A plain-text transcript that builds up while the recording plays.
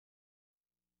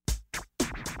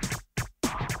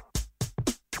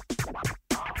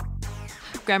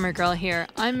Grammar Girl here.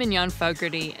 I'm Mignon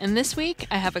Fogarty, and this week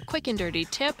I have a quick and dirty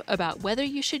tip about whether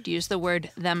you should use the word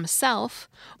themself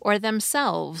or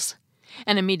themselves,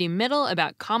 and a meaty middle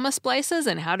about comma splices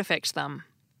and how to fix them.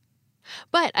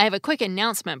 But I have a quick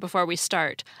announcement before we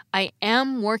start. I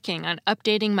am working on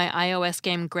updating my iOS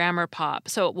game Grammar Pop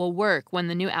so it will work when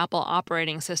the new Apple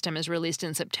operating system is released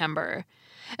in September.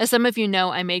 As some of you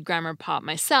know, I made Grammar Pop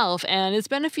myself, and it's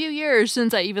been a few years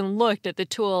since I even looked at the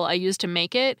tool I used to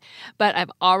make it, but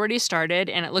I've already started,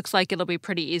 and it looks like it'll be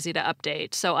pretty easy to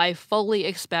update, so I fully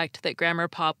expect that Grammar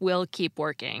Pop will keep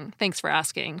working. Thanks for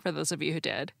asking, for those of you who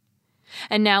did.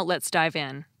 And now let's dive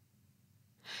in.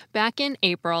 Back in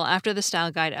April, after the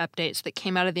style guide updates that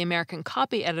came out of the American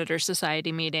Copy Editors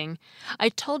Society meeting, I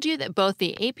told you that both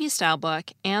the AP Style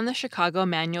Book and the Chicago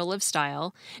Manual of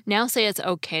Style now say it's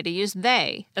okay to use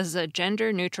they as a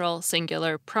gender-neutral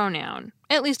singular pronoun,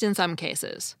 at least in some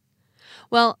cases.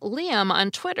 Well, Liam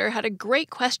on Twitter had a great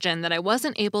question that I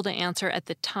wasn't able to answer at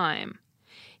the time.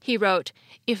 He wrote,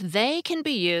 if they can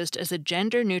be used as a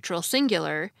gender-neutral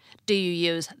singular, do you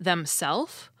use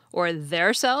themself? Or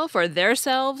theirself, or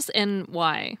theirselves, and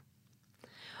why?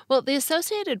 Well, the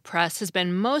Associated Press has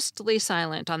been mostly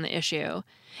silent on the issue.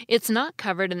 It's not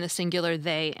covered in the singular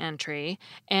they entry,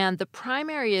 and the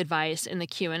primary advice in the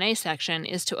Q&A section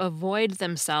is to avoid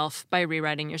themself by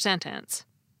rewriting your sentence.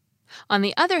 On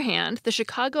the other hand, the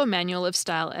Chicago Manual of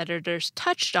Style editors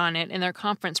touched on it in their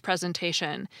conference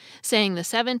presentation, saying the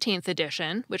 17th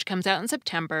edition, which comes out in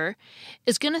September,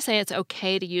 is going to say it's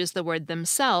okay to use the word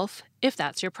themself if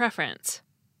that's your preference.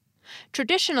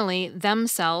 Traditionally,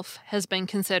 themself has been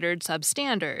considered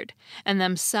substandard, and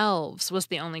themselves was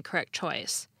the only correct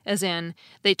choice, as in,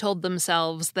 they told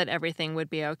themselves that everything would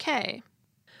be okay.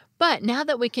 But now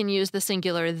that we can use the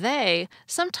singular they,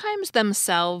 sometimes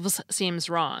themselves seems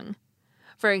wrong.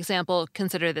 For example,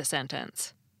 consider this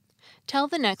sentence. Tell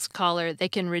the next caller they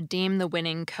can redeem the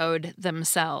winning code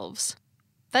themselves.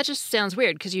 That just sounds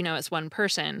weird because you know it's one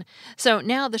person. So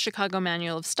now the Chicago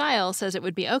Manual of Style says it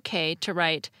would be okay to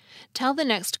write, tell the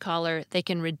next caller they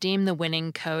can redeem the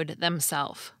winning code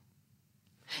themselves.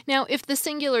 Now, if the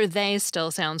singular they still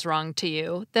sounds wrong to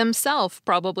you, themself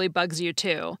probably bugs you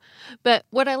too. But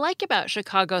what I like about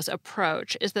Chicago's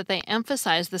approach is that they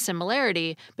emphasize the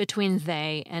similarity between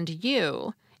they and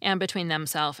you, and between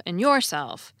themself and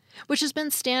yourself, which has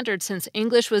been standard since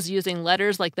English was using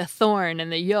letters like the thorn and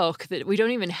the yoke that we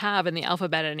don't even have in the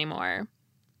alphabet anymore.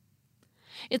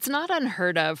 It's not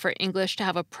unheard of for English to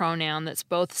have a pronoun that's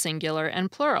both singular and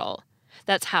plural.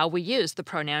 That's how we use the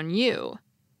pronoun you.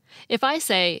 If I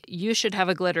say, you should have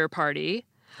a glitter party,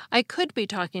 I could be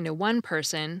talking to one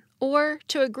person or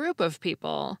to a group of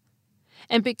people.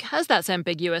 And because that's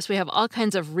ambiguous, we have all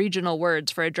kinds of regional words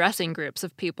for addressing groups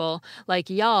of people, like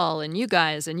y'all and you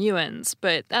guys and youans,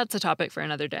 but that's a topic for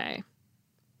another day.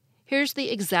 Here's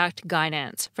the exact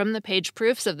guidance from the page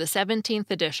proofs of the 17th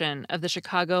edition of the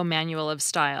Chicago Manual of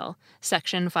Style,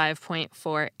 section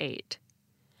 5.48.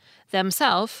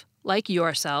 Themself, like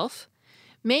yourself,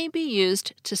 may be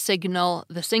used to signal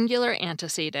the singular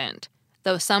antecedent,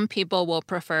 though some people will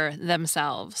prefer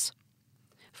themselves.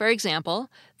 For example,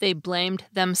 they blamed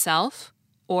themselves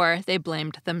or they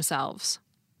blamed themselves.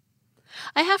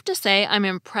 I have to say I'm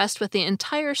impressed with the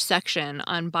entire section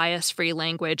on bias-free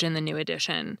language in the new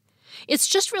edition. It's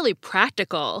just really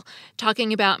practical,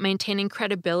 talking about maintaining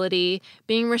credibility,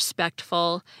 being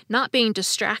respectful, not being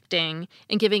distracting,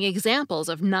 and giving examples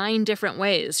of 9 different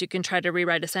ways you can try to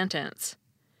rewrite a sentence.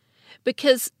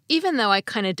 Because even though I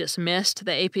kind of dismissed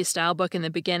the AP Style Book in the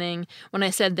beginning when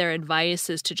I said their advice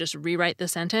is to just rewrite the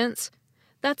sentence,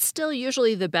 that's still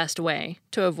usually the best way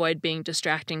to avoid being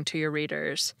distracting to your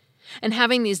readers. And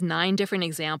having these 9 different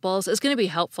examples is going to be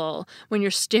helpful when you're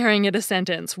staring at a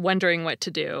sentence wondering what to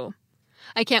do.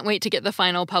 I can't wait to get the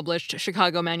final published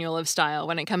Chicago Manual of Style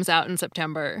when it comes out in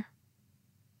September.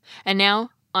 And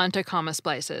now, on to comma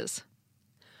splices.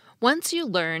 Once you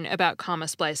learn about comma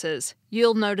splices,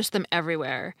 you'll notice them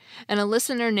everywhere, and a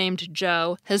listener named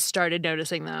Jo has started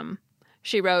noticing them.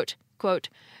 She wrote, quote,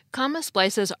 comma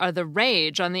splices are the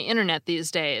rage on the internet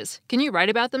these days. Can you write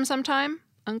about them sometime?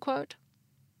 Unquote.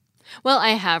 Well, I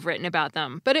have written about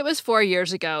them, but it was 4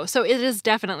 years ago, so it is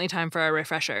definitely time for a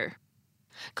refresher.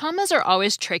 Commas are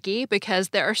always tricky because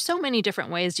there are so many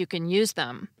different ways you can use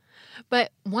them.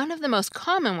 But one of the most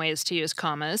common ways to use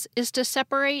commas is to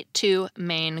separate 2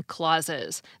 main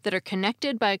clauses that are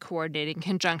connected by a coordinating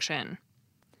conjunction.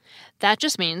 That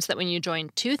just means that when you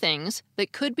join 2 things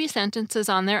that could be sentences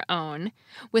on their own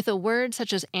with a word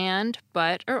such as and,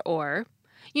 but, or,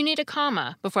 you need a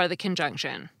comma before the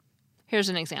conjunction. Here's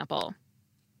an example.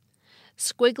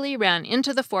 Squiggly ran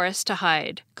into the forest to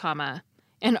hide, comma,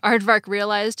 and Aardvark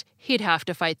realized he'd have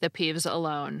to fight the Peeves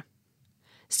alone.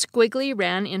 Squiggly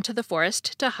ran into the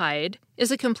forest to hide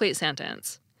is a complete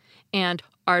sentence, and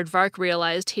Aardvark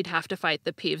realized he'd have to fight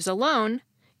the Peeves alone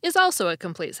is also a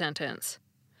complete sentence.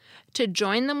 To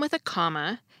join them with a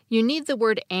comma, you need the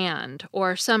word and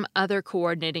or some other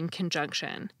coordinating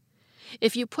conjunction.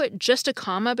 If you put just a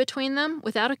comma between them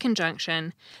without a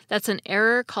conjunction, that's an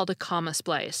error called a comma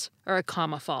splice or a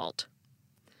comma fault.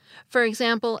 For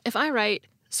example, if I write,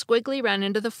 Squiggly ran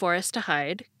into the forest to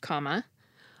hide, comma,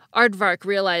 Aardvark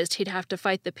realized he'd have to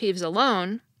fight the Peeves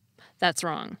alone, that's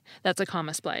wrong. That's a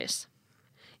comma splice.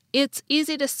 It's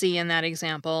easy to see in that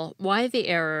example why the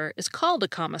error is called a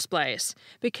comma splice,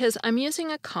 because I'm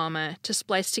using a comma to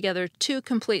splice together two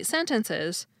complete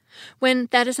sentences when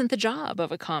that isn't the job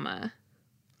of a comma.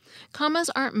 Commas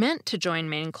aren't meant to join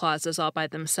main clauses all by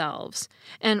themselves,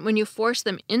 and when you force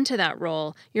them into that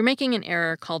role, you're making an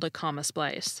error called a comma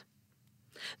splice.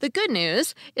 The good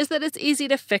news is that it's easy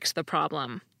to fix the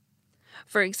problem.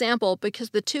 For example,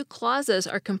 because the two clauses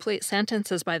are complete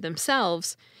sentences by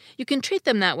themselves, you can treat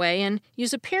them that way and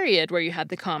use a period where you had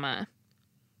the comma.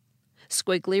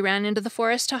 Squiggly ran into the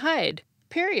forest to hide,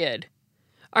 period.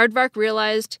 Aardvark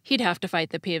realized he'd have to fight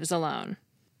the Peeves alone.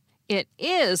 It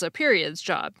is a period's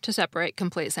job to separate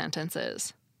complete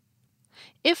sentences.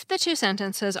 If the two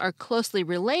sentences are closely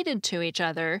related to each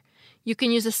other, you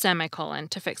can use a semicolon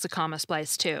to fix a comma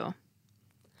splice too.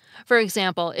 For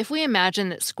example, if we imagine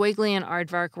that Squiggly and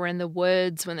Aardvark were in the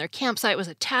woods when their campsite was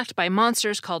attacked by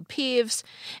monsters called Peeves,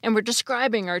 and we're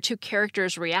describing our two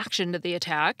characters' reaction to the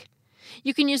attack,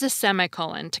 you can use a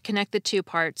semicolon to connect the two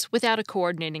parts without a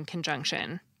coordinating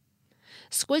conjunction.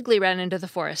 Squiggly ran into the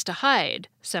forest to hide,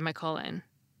 semicolon.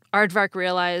 Aardvark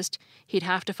realized he'd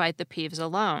have to fight the Peeves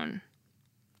alone.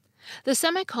 The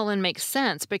semicolon makes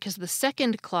sense because the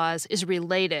second clause is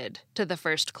related to the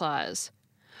first clause.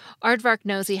 Aardvark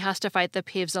knows he has to fight the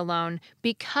Peeves alone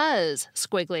because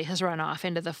Squiggly has run off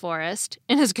into the forest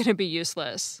and is going to be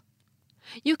useless.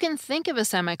 You can think of a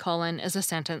semicolon as a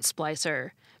sentence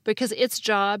splicer because its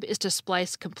job is to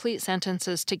splice complete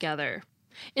sentences together.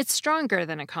 It's stronger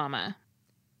than a comma.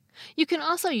 You can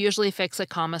also usually fix a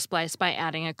comma splice by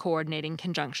adding a coordinating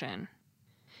conjunction.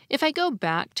 If I go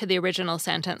back to the original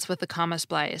sentence with the comma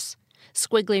splice,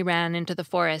 Squiggly ran into the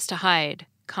forest to hide,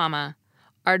 comma,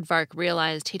 Aardvark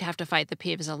realized he'd have to fight the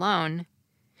Peeves alone,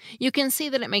 you can see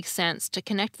that it makes sense to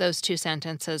connect those two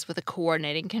sentences with a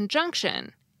coordinating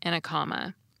conjunction and a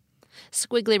comma.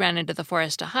 Squiggly ran into the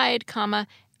forest to hide, comma,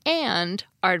 and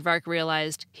Aardvark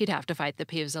realized he'd have to fight the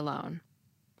Peeves alone.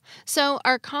 So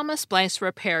our comma splice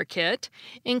repair kit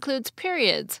includes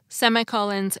periods,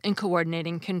 semicolons, and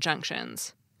coordinating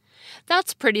conjunctions.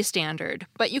 That's pretty standard,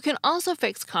 but you can also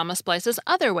fix comma splices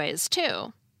other ways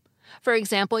too. For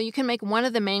example, you can make one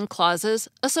of the main clauses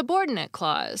a subordinate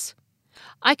clause.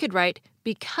 I could write,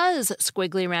 because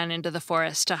Squiggly ran into the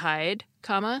forest to hide,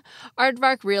 comma,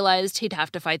 Aardvark realized he'd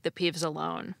have to fight the Peeves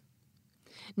alone.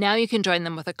 Now you can join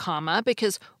them with a comma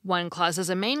because one clause is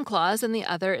a main clause and the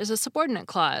other is a subordinate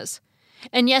clause.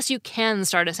 And yes, you can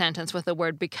start a sentence with the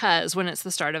word because when it's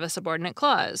the start of a subordinate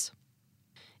clause.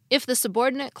 If the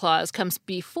subordinate clause comes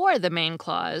before the main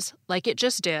clause, like it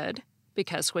just did,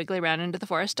 because Squiggly ran into the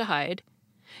forest to hide,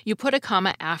 you put a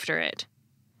comma after it.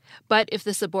 But if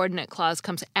the subordinate clause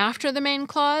comes after the main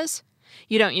clause,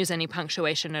 you don't use any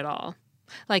punctuation at all.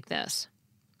 Like this.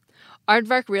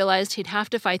 Aardvark realized he'd have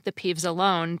to fight the Peeves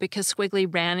alone because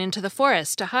Squiggly ran into the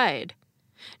forest to hide.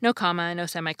 No comma, no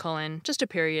semicolon, just a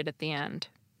period at the end.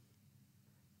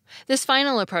 This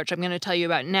final approach I'm going to tell you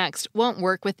about next won't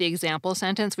work with the example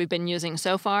sentence we've been using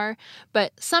so far,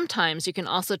 but sometimes you can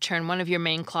also turn one of your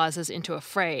main clauses into a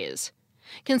phrase.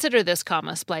 Consider this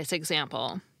comma splice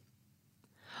example.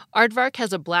 Aardvark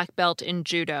has a black belt in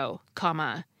judo,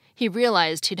 comma. He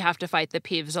realized he'd have to fight the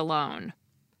Peeves alone.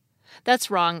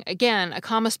 That's wrong, again, a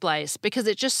comma splice, because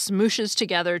it just smooshes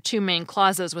together two main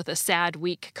clauses with a sad,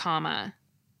 weak comma.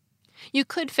 You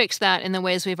could fix that in the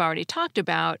ways we've already talked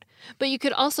about, but you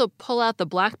could also pull out the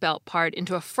black belt part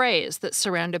into a phrase that's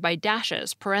surrounded by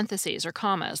dashes, parentheses, or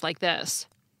commas like this.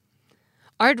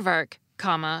 Aardvark,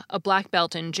 comma, a black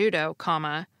belt in judo,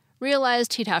 comma,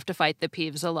 realized he'd have to fight the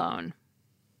Peeves alone.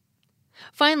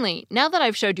 Finally, now that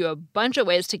I've showed you a bunch of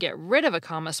ways to get rid of a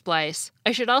comma splice,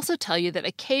 I should also tell you that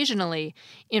occasionally,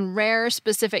 in rare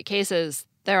specific cases,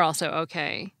 they're also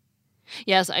okay.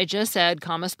 Yes, I just said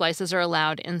comma splices are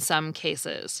allowed in some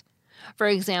cases. For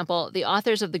example, the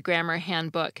authors of the Grammar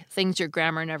Handbook, Things Your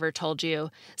Grammar Never Told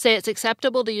You, say it's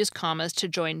acceptable to use commas to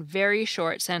join very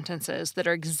short sentences that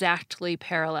are exactly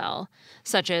parallel,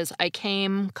 such as I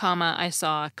came, comma, I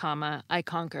saw, comma, I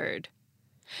conquered.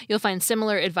 You'll find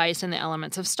similar advice in the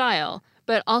Elements of Style,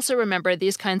 but also remember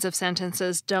these kinds of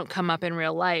sentences don't come up in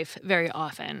real life very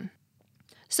often.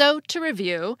 So, to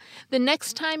review, the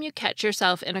next time you catch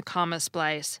yourself in a comma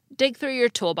splice, dig through your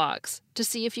toolbox to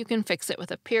see if you can fix it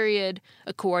with a period,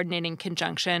 a coordinating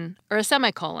conjunction, or a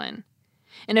semicolon.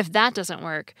 And if that doesn't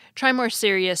work, try more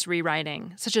serious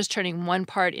rewriting, such as turning one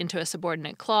part into a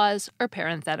subordinate clause or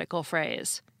parenthetical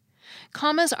phrase.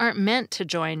 Commas aren't meant to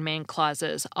join main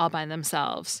clauses all by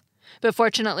themselves, but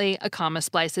fortunately, a comma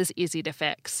splice is easy to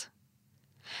fix.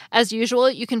 As usual,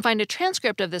 you can find a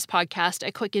transcript of this podcast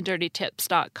at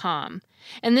quickanddirtytips.com.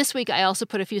 And this week, I also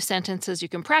put a few sentences you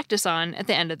can practice on at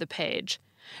the end of the page.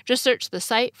 Just search the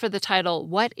site for the title,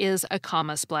 What is a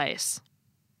Comma Splice?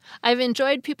 I've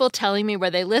enjoyed people telling me where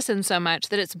they listen so much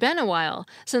that it's been a while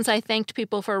since I thanked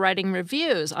people for writing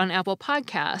reviews on Apple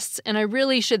Podcasts, and I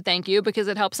really should thank you because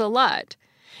it helps a lot.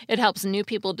 It helps new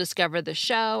people discover the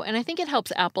show, and I think it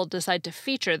helps Apple decide to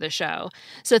feature the show.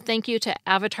 So thank you to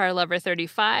Avatar Lover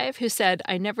 35, who said,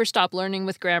 I never stop learning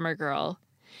with Grammar Girl.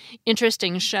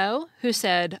 Interesting Show, who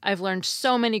said, I've learned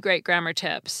so many great grammar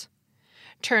tips.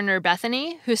 Turner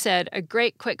Bethany, who said, a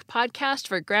great quick podcast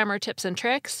for grammar tips and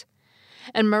tricks.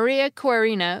 And Maria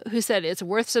Quarina, who said, it's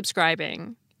worth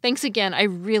subscribing. Thanks again, I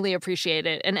really appreciate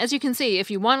it. And as you can see, if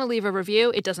you want to leave a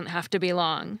review, it doesn't have to be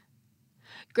long.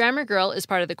 Grammar Girl is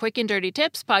part of the Quick and Dirty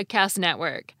Tips podcast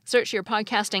network. Search your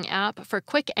podcasting app for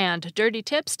Quick and Dirty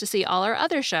Tips to see all our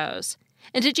other shows.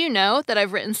 And did you know that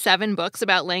I've written 7 books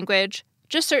about language?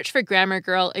 Just search for Grammar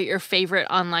Girl at your favorite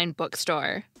online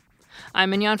bookstore. I'm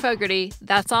Mignon Fogarty.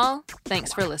 That's all.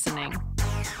 Thanks for listening.